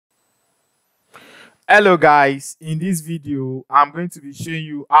Hello guys, in this video I'm going to be showing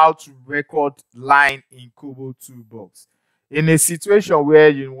you how to record line in Kobotoolbox. In a situation where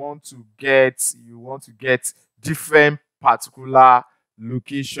you want to get different particular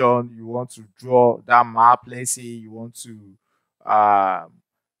location, you want to draw that map. Let's say you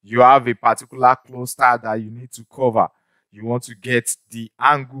have a particular cluster that you need to cover. You want to get the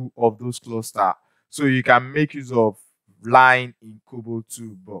angle of those cluster, so you can make use of line in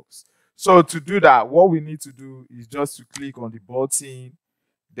Kobotoolbox. So to do that, what we need to do is just to click on the button,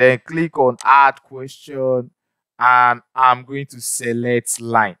 then click on add question, and I'm going to select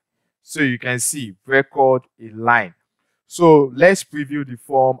line. So you can see record a line. So let's preview the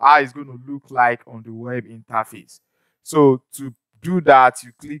form, how it's going to look like on the web interface. So to do that,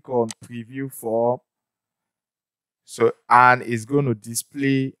 you click on preview form. And it's going to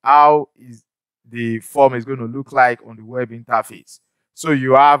display how the form is going to look like on the web interface. So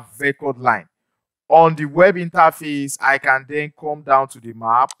you have record line. On the web interface, I can then come down to the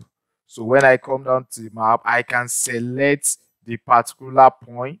map. So when I come down to the map, I can select the particular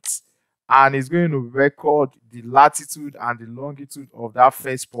point, and it's going to record the latitude and the longitude of that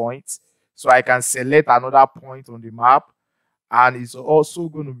first point. So I can select another point on the map, and it's also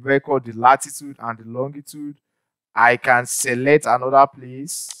going to record the latitude and the longitude. I can select another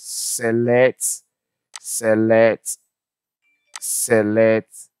place, select.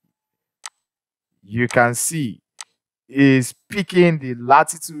 You can see is picking the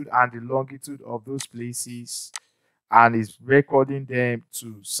latitude and the longitude of those places and is recording them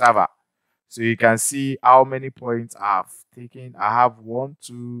to server. So you can see how many points I've taken. I have 1,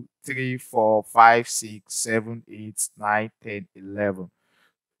 2, 3, 4, 5, 6, 7, 8, 9, 10, 11.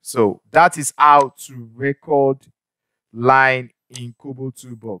 So that is how to record line in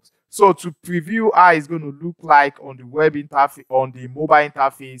Kobotoolbox. So to preview how it's going to look like on the web interface, on the mobile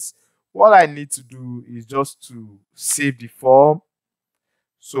interface, what I need to do is just to save the form.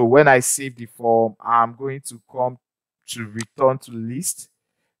 So when I save the form, I'm going to come to return to list.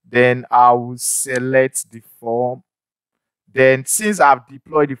 Then I will select the form. Then since I've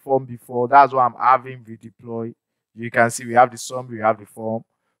deployed the form before, that's why I'm having redeploy. You can see we have the summary, we have the form.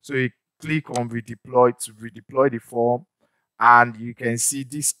 So you click on redeploy to redeploy the form, and you can see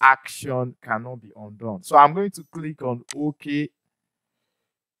this action cannot be undone. So I'm going to click on OK.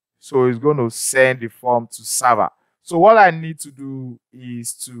 So it's going to send the form to server. So what I need to do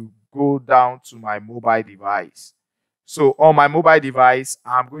is to go down to my mobile device. So on my mobile device,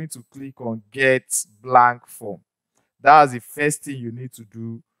 I'm going to click on get blank form. That's the first thing you need to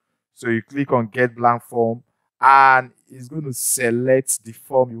do. So you click on get blank form, and it's going to select the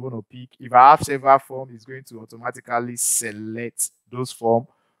form you want to pick. If I have several forms, it's going to automatically select those forms,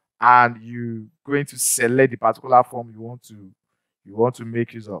 and you're going to select the particular form you want to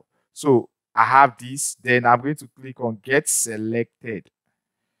make use of. So I have this. Then I'm going to click on get selected,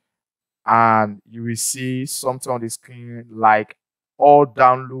 and you will see something on the screen like all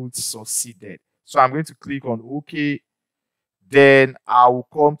downloads succeeded. So I'm going to click on OK. Then I will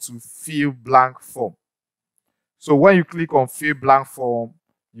come to fill blank form. So when you click on fill blank form,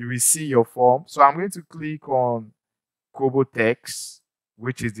 you will see your form. So I'm going to click on Kobotext,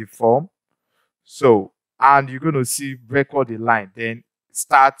 which is the form. So, and you're going to see record the line, then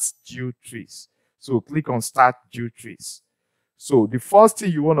start geotrace. So click on start geotrace. So the first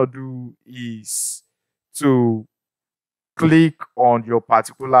thing you want to do is to click on your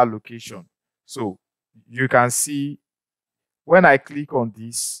particular location. So you can see when I click on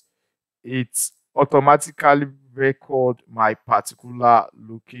this, it automatically record my particular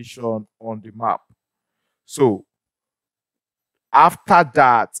location on the map. So after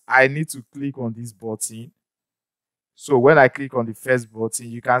that, I need to click on this button. So when I click on the first button,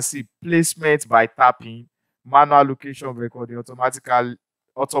 you can see placement by tapping, manual location recording, automatic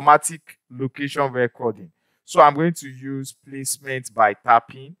location recording. So I'm going to use placement by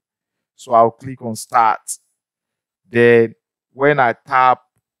tapping. So I'll click on start. Then when I tap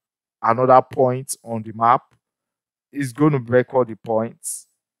another point on the map, it's going to record the points.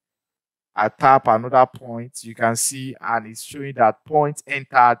 I tap another point, you can see, and it's showing that point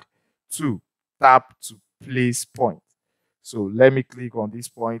entered to tap to place point. So let me click on this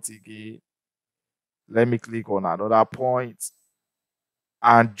point again. Let me click on another point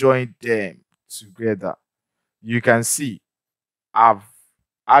and join them together. You can see I've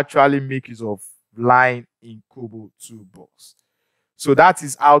actually make use of line in Kobotoolbox. So that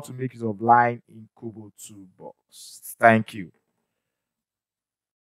is how to make use of line in Kobotoolbox. Thank you.